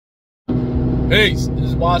Peace.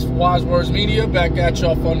 This is Wise for Wise Words Media, back at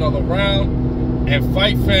y'all for another round. And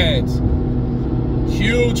fight fans,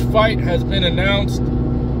 huge fight has been announced.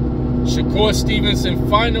 Shakur Stevenson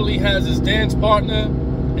finally has his dance partner,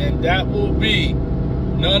 and that will be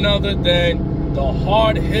none other than the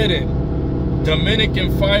hard-hitting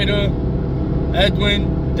Dominican fighter,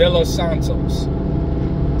 Edwin de los Santos.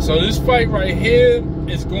 So this fight right here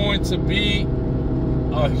is going to be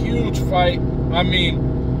a huge fight. I mean,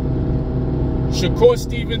 Shakur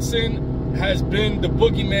Stevenson has been the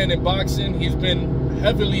boogeyman in boxing. He's been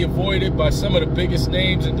heavily avoided by some of the biggest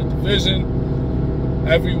names in the division.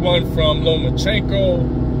 Everyone from Lomachenko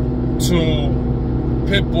to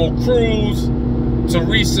Pitbull Cruz to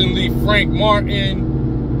recently Frank Martin,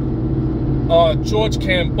 George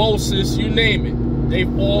Kambosos, you name it.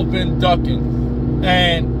 They've all been ducking.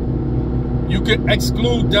 And you could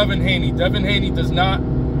exclude Devin Haney. Devin Haney does not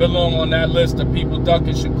belong on that list of people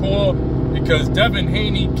ducking Shakur, because Devin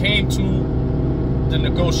Haney came to the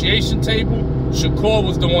negotiation table. Shakur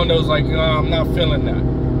was the one that was like, I'm not feeling that.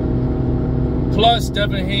 Plus,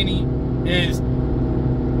 Devin Haney is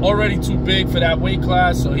already too big for that weight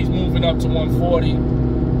class, so he's moving up to 140.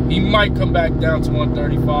 He might come back down to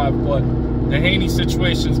 135, but the Haney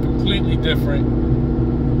situation is completely different.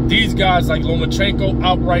 These guys like Lomachenko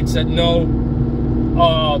outright said no.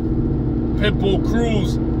 Pitbull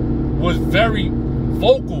Cruz was very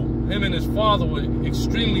vocal. Him and his father were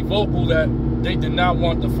extremely vocal that they did not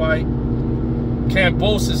want the fight.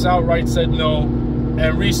 Kambosos outright said no.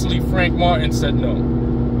 And recently Frank Martin said no.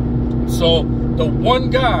 So the one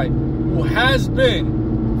guy who has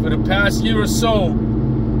been, for the past year or so,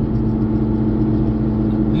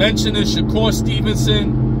 mentioning Shakur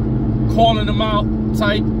Stevenson, calling him out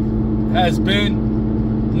type, has been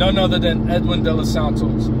none other than Edwin de los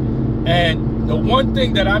Santos. And the one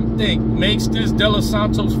thing that I think makes this de los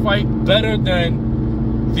Santos fight better than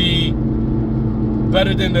the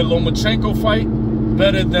Lomachenko fight,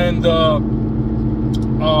 better than the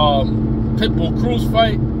Pitbull Cruz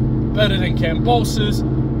fight, better than Kambosos,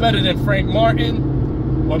 better than Frank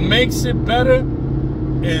Martin, what makes it better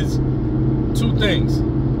is two things.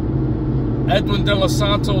 Edwin de los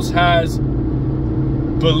Santos has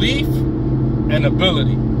belief and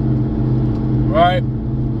ability, right?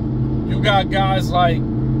 You got guys like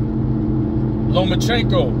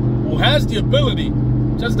Lomachenko, who has the ability,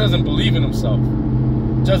 just doesn't believe in himself.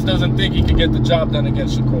 Just doesn't think he can get the job done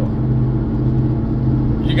against Shakur.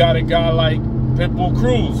 You got a guy like Pitbull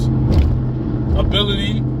Cruz.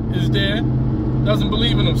 Ability is there, doesn't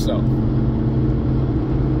believe in himself.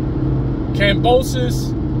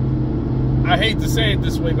 Kambosos, I hate to say it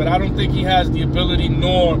this way, but I don't think he has the ability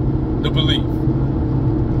nor the belief.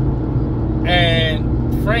 And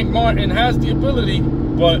Frank Martin has the ability,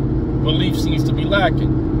 but belief seems to be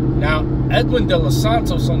lacking. Now, Edwin de los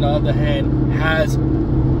Santos, on the other hand, has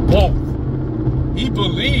both. He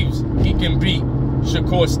believes he can beat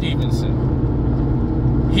Shakur Stevenson.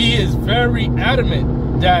 He is very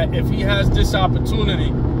adamant that if he has this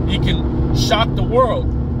opportunity, he can shock the world.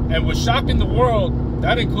 And with shocking the world,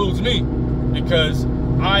 that includes me, because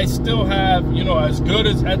I still have, you know, as good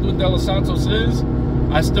as Edwin de los Santos is,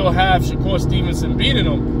 I still have Shakur Stevenson beating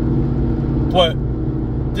him. But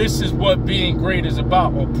this is what being great is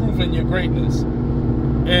about, or proving your greatness,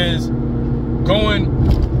 is going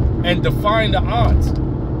and defying the odds.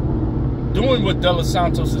 Doing what de los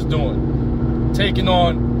Santos is doing. Taking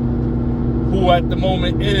on who at the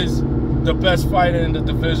moment is the best fighter in the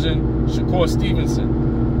division, Shakur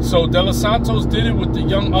Stevenson. So de los Santos did it with the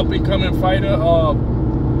young up-and-coming fighter,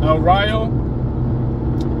 El Rayo.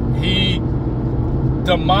 He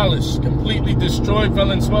demolished, completely destroyed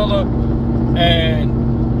Valenzuela, and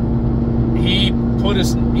he put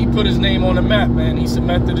his name on the map, man. He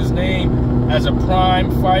cemented his name as a prime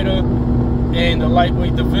fighter in the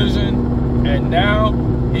lightweight division, and now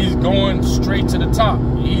he's going straight to the top.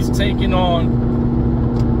 He's taking on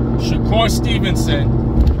Shakur Stevenson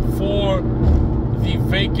for the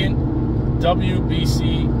vacant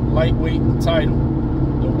WBC lightweight title.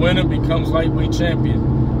 The winner becomes lightweight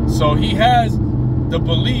champion. So he has the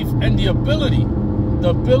belief and the ability. The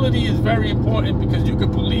ability is very important, because you can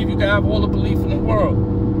believe, you can have all the belief in the world.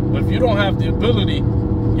 But if you don't have the ability,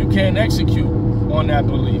 you can't execute on that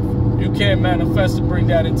belief. You can't manifest and bring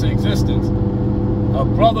that into existence. A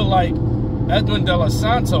brother like Edwin de los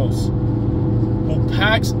Santos, who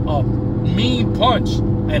packs a mean punch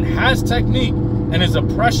and has technique and is a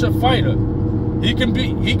pressure fighter, he can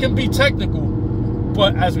be technical,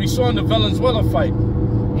 but as we saw in the Valenzuela fight,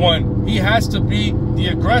 when he has to be the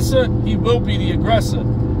aggressor, he will be the aggressor.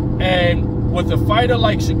 And with a fighter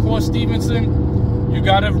like Shakur Stevenson, you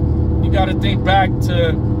gotta you gotta think back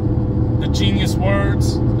to the genius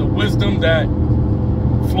words, the wisdom that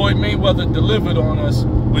Floyd Mayweather delivered on us,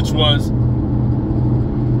 which was,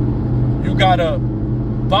 you gotta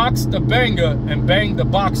box the banger and bang the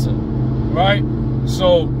boxer, right?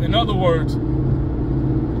 So, in other words,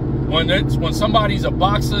 when somebody's a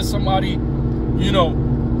boxer, somebody, you know,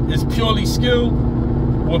 is purely skilled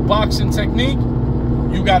with boxing technique,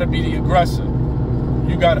 you gotta be the aggressor.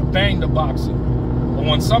 You gotta bang the boxer. But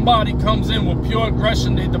when somebody comes in with pure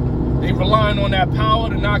aggression, they relying on that power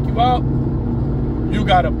to knock you out, you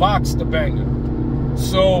gotta box the banger.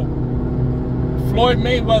 So Floyd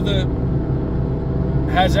Mayweather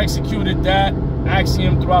has executed that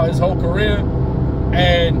axiom throughout his whole career,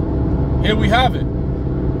 and here we have it.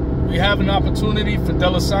 We have an opportunity for De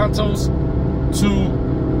Los Santos to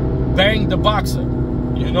bang the boxer.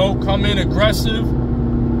 You know, come in aggressive,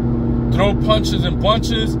 throw punches and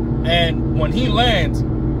bunches, and when he lands,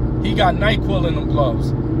 he got NyQuil in them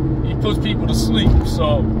gloves. He puts people to sleep.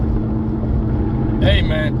 So, hey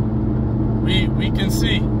man, we can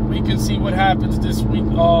see what happens this week.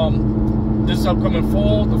 This upcoming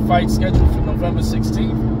fall, the fight scheduled for November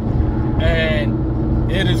 16th,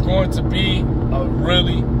 and it is going to be a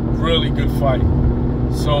really, really good fight.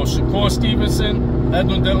 So Shakur Stevenson,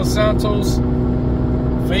 Edwin De Los Santos,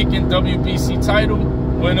 vacant WBC title,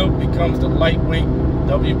 winner becomes the lightweight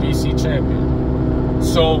WBC champion.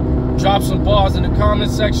 So drop some bars in the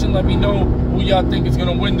comment section. Let me know who y'all think is going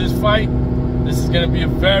to win this fight. This is going to be a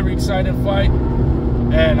very exciting fight,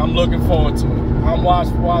 and I'm looking forward to it. I'm Wise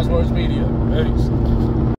for Wise Words Media. Peace.